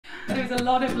it was a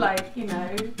lot of like, you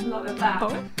know, a lot of that.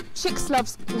 Oh. Chicks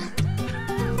loves.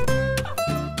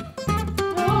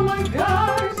 Oh my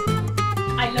god!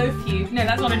 I loaf you. No,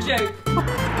 that's not a joke.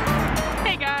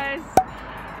 Hey guys!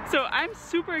 So I'm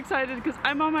super excited because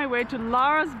I'm on my way to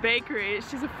Lara's Bakery.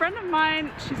 She's a friend of mine,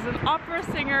 she's an opera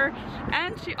singer,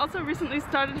 and she also recently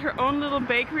started her own little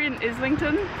bakery in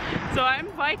Islington. So I'm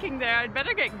Viking there, I'd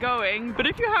better get going. But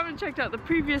if you haven't checked out the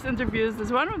previous interviews,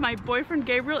 there's one with my boyfriend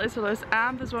Gabriel Isolis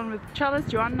and there's one with cellist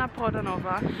Joanna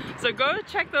Podanova. So go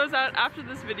check those out after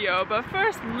this video. But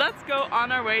first, let's go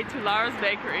on our way to Lara's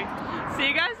Bakery. See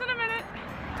you guys in a minute!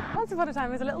 Once upon a time,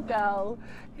 there was a little girl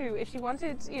who, if she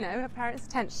wanted, you know, her parents'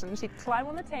 attention, she'd climb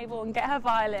on the table and get her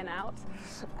violin out.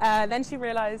 Then she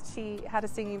realised she had a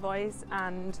singing voice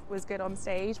and was good on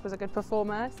stage, was a good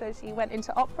performer, so she went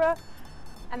into opera.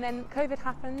 And then COVID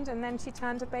happened, and then she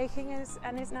turned to baking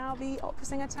and is now the opera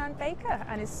singer turned baker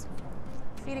and is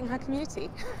feeding her community.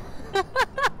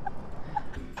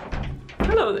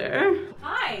 Hello there.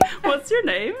 Hi. What's your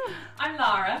name? I'm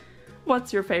Lara.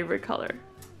 What's your favourite colour?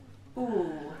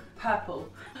 Ooh, purple.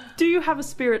 Do you have a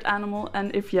spirit animal,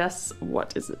 and if yes,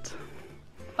 what is it?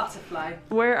 Butterfly.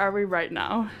 Where are we right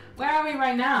now? Where are we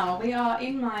right now? We are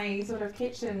in my sort of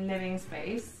kitchen living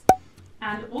space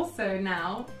and also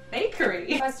now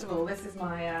bakery. First of all, this is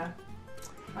my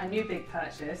my new big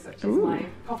purchase, which is my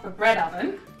proper bread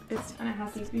oven. And it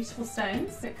has these beautiful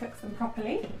stones, so it cooks them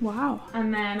properly. Wow.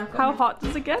 And then I've got How hot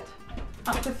does it get?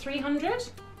 up to 300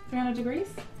 degrees.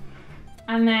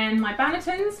 And then my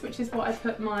bannetons, which is what I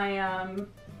put my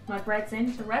my breads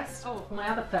in to rest. Oh, my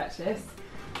other purchase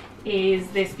is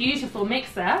this beautiful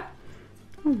mixer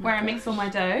where I mix all my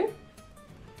dough.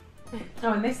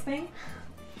 Oh, and this thing.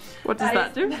 What does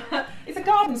that do? It's a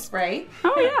garden spray.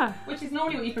 Oh yeah. Which is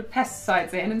normally what you put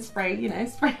pesticides in and spray, you know,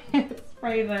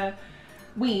 spray the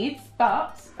weeds,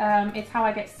 but it's how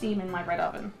I get steam in my bread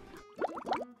oven.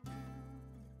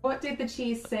 What did the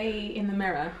cheese say in the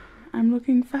mirror? I'm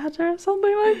looking fatter,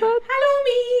 something like that. Hello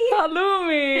me! Hello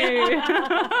me!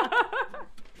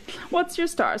 What's your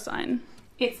star sign?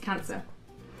 It's Cancer.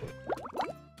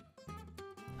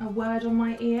 A word on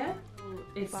my ear.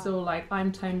 It's all like,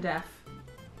 I'm tone deaf.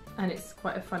 And it's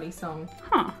quite a funny song.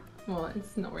 Huh. Well,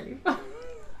 it's not really fun.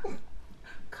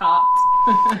 Cut.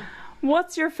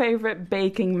 What's your favourite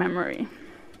baking memory?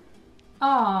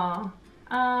 Probably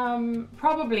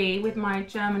with my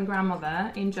German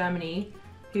grandmother in Germany,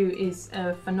 who is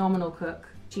a phenomenal cook.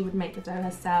 She would make the dough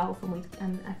herself,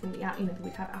 and I think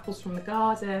we'd have apples from the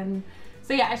garden.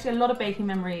 So yeah, actually a lot of baking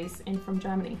memories from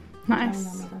Germany.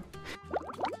 Nice.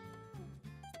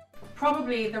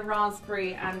 Probably the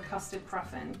raspberry and custard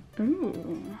cruffin.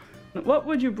 Ooh. What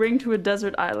would you bring to a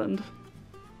desert island?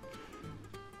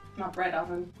 My bread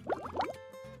oven.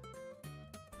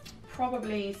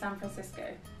 Probably San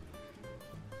Francisco.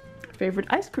 Favorite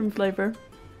ice cream flavor?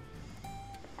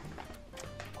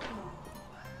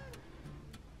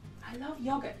 I love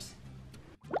yogurt.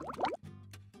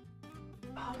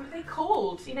 Oh, what are they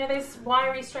called? You know those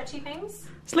wiry, stretchy things?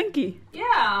 Slinky.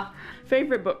 Yeah.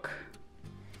 Favorite book?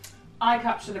 I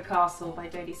Capture the Castle by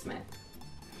J.D. Smith.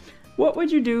 What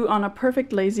would you do on a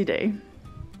perfect lazy day?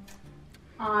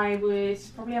 I would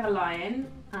probably have a lie-in,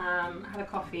 have a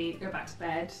coffee, go back to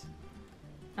bed.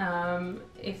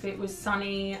 If it was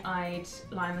sunny, I'd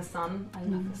lie in the sun. I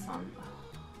love the sun.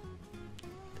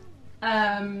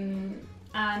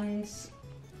 And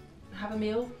have a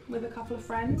meal with a couple of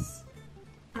friends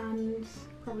and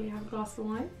probably have a glass of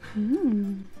wine.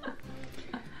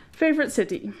 Favorite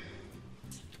city?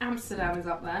 Amsterdam is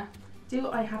up there. Do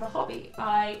I have a hobby?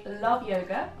 I love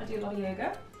yoga. I do a lot of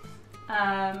yoga.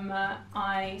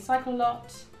 I cycle a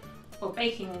lot. Well,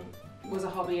 baking was a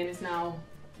hobby and is now,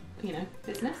 you know,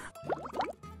 business.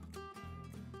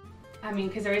 I mean,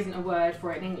 because there isn't a word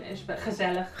for it in English, but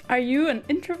gezellig. Are you an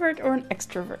introvert or an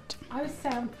extrovert? I would say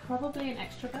I'm probably an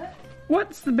extrovert.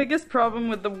 What's the biggest problem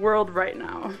with the world right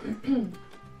now?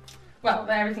 Well,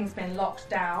 everything's been locked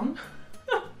down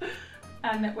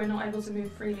and that we're not able to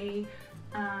move freely.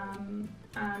 And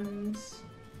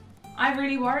I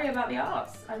really worry about the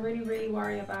arts. I really, really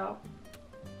worry about,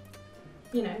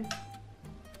 you know,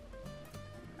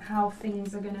 how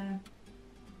things are gonna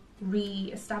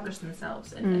re-establish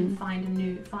themselves and find a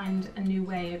new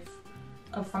way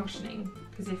of functioning.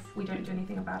 Because if we don't do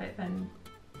anything about it, then,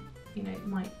 you know, it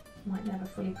might never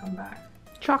fully come back.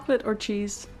 Chocolate or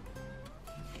cheese?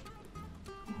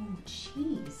 Oh,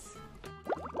 cheese.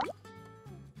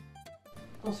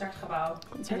 Concertgebouw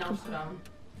in Amsterdam.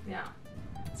 Yeah.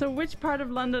 So which part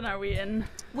of London are we in?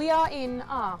 We are in,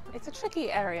 it's a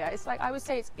tricky area. It's like, I would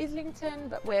say it's Islington,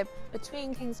 but we're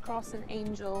between King's Cross and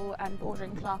Angel and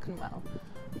bordering Clerkenwell.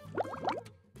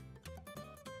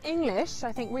 English,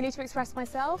 I think, really to express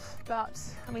myself, but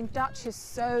I mean, Dutch is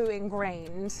so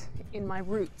ingrained in my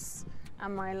roots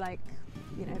and my, like,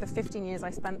 you know, the 15 years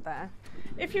I spent there.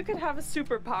 If you could have a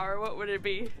superpower, what would it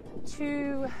be?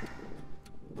 To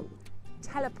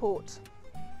teleport.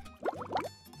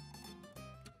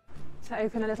 To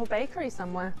open a little bakery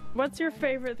somewhere. What's your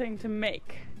favorite thing to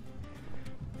make?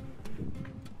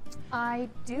 I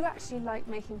do actually like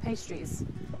making pastries.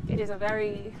 It is a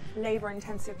very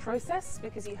labor-intensive process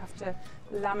because you have to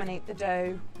laminate the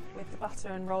dough with the butter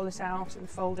and roll it out and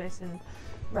fold it and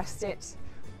rest it.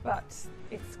 But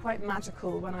it's quite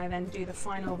magical when I then do the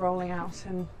final rolling out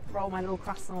and roll my little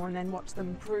croissant and then watch them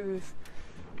improve.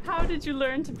 How did you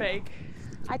learn to bake?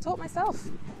 I taught myself.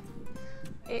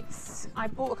 I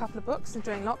bought a couple of books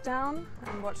during lockdown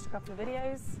and watched a couple of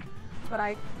videos, but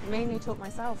I mainly taught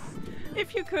myself.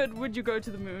 If you could, would you go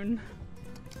to the moon?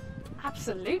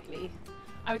 Absolutely.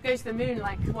 I would go to the moon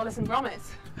like Wallace and Gromit.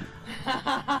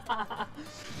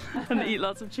 And eat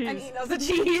lots of cheese. And eat lots of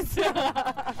cheese.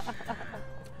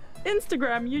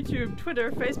 Instagram, YouTube,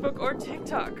 Twitter, Facebook or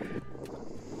TikTok?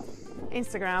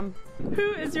 Instagram.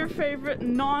 Who is your favorite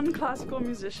non-classical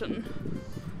musician?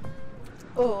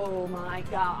 Oh my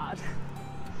God.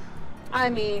 I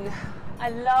mean, I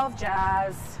love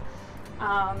jazz.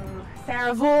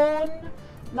 Sarah Vaughan,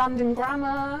 London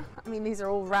Grammar. I mean, these are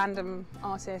all random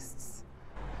artists.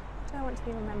 What do I want to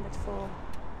be remembered for?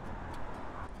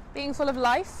 Being full of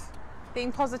life,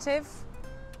 being positive,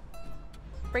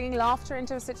 bringing laughter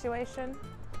into a situation,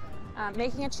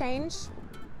 making a change.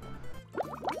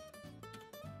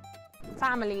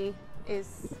 Family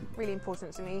is really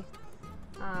important to me.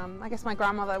 I guess my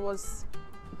grandmother was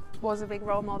a big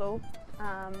role model,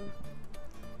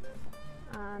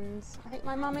 and I think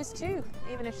my mum is too,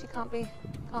 even if she can't be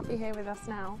here with us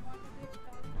now.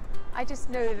 I just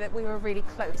know that we were really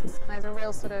close. There's a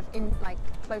real sort of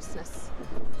closeness.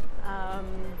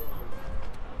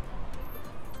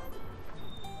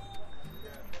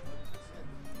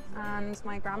 And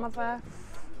my grandmother.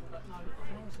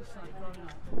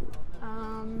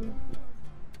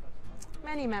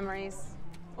 Many memories.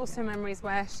 Also memories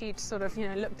where she'd sort of,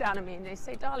 look down at me and they'd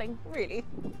say, "Darling, really?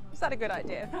 Is that a good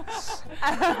idea?"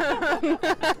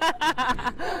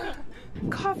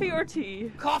 Coffee or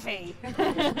tea? Coffee!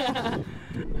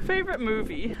 Favorite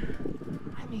movie?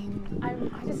 I mean,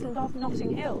 I just love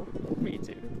Notting Hill. Me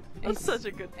too. It's such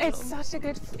a good film. It's such a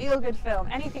good feel-good film.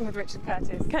 Anything with Richard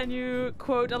Curtis. Can you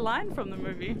quote a line from the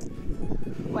movie?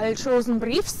 Well-chosen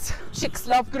briefs, chicks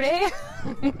love grey.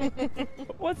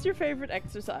 What's your favorite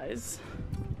exercise?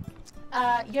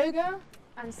 Yoga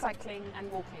and cycling and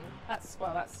walking. That's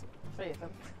 3 of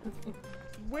them.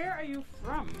 Where are you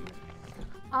from?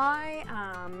 I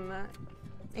am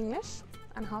English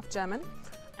and half German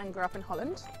and grew up in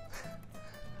Holland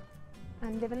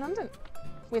and live in London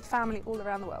with family all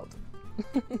around the world.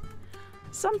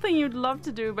 Something you'd love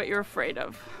to do but you're afraid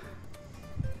of?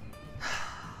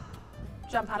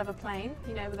 Jump out of a plane,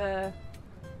 with a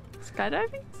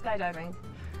skydiving? Skydiving.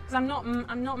 Because I'm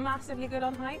not massively good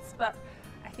on heights, but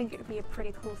I think it would be a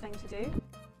pretty cool thing to do.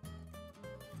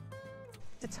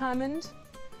 Determined,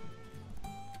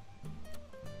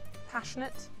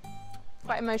 passionate,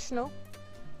 quite emotional.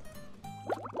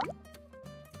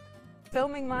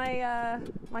 Filming my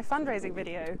my fundraising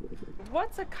video.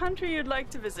 What's a country you'd like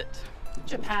to visit?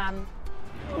 Japan.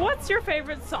 What's your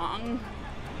favorite song?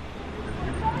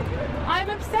 I'm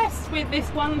obsessed with this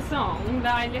one song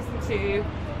that I listen to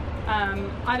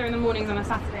either in the mornings on a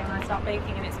Saturday when I start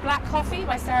baking, and it's Black Coffee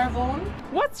by Sarah Vaughan.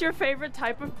 What's your favorite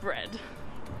type of bread?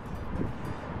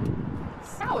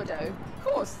 Sourdough, of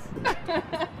course.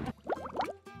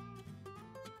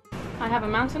 I have a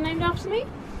mountain named after me.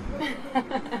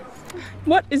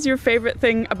 What is your favorite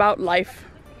thing about life?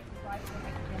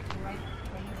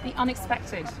 The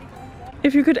unexpected.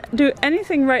 If you could do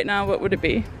anything right now, what would it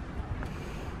be?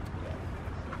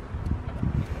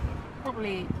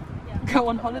 Probably go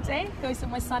on holiday, go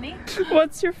somewhere sunny.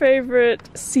 What's your favorite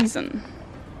season?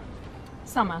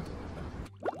 Summer.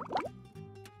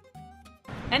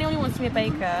 Anyone who wants to be a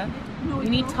baker, you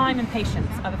need time and patience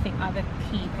are the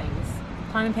key things.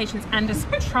 Time and patience, and just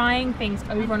trying things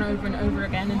over and over and over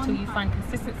again until you find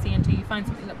consistency, until you find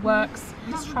something that works.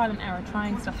 Just trial and error,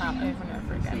 trying stuff out over and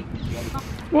over again.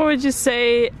 What would you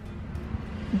say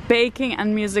baking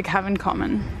and music have in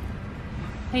common?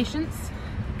 Patience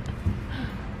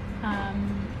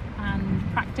and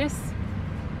practice.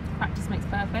 Practice makes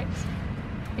perfect.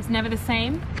 It's never the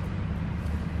same.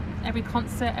 Every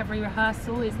concert, every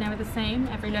rehearsal is never the same.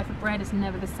 Every loaf of bread is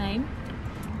never the same.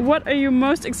 What are you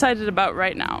most excited about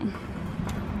right now?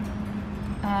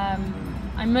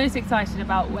 I'm most excited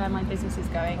about where my business is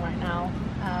going right now.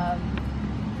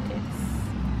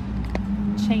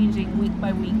 It's changing week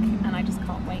by week, and I just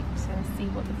can't wait to see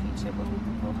what the future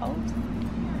will hold.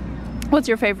 What's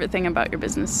your favorite thing about your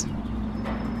business?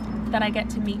 That I get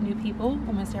to meet new people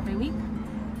almost every week.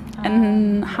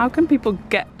 And how can people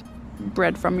get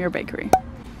bread from your bakery?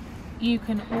 You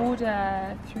can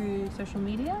order through social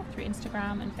media, through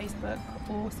Instagram and Facebook,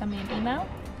 or send me an email,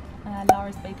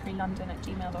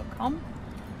 larasbakerylondon@gmail.com,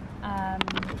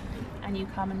 and you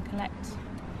come and collect.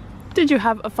 Did you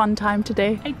have a fun time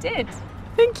today? I did.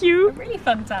 Thank you. A really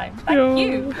fun time. Thank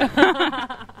you.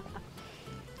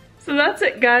 So that's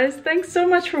it, guys. Thanks so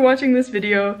much for watching this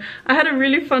video. I had a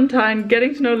really fun time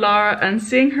getting to know Lara and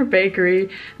seeing her bakery,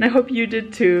 and I hope you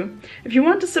did too. If you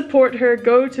want to support her,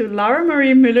 go to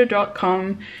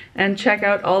laramariemüller.com and check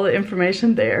out all the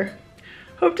information there.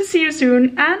 Hope to see you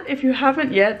soon, and if you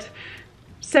haven't yet,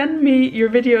 send me your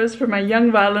videos for my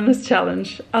Young Violinist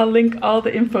Challenge. I'll link all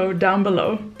the info down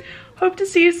below. Hope to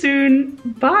see you soon.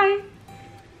 Bye!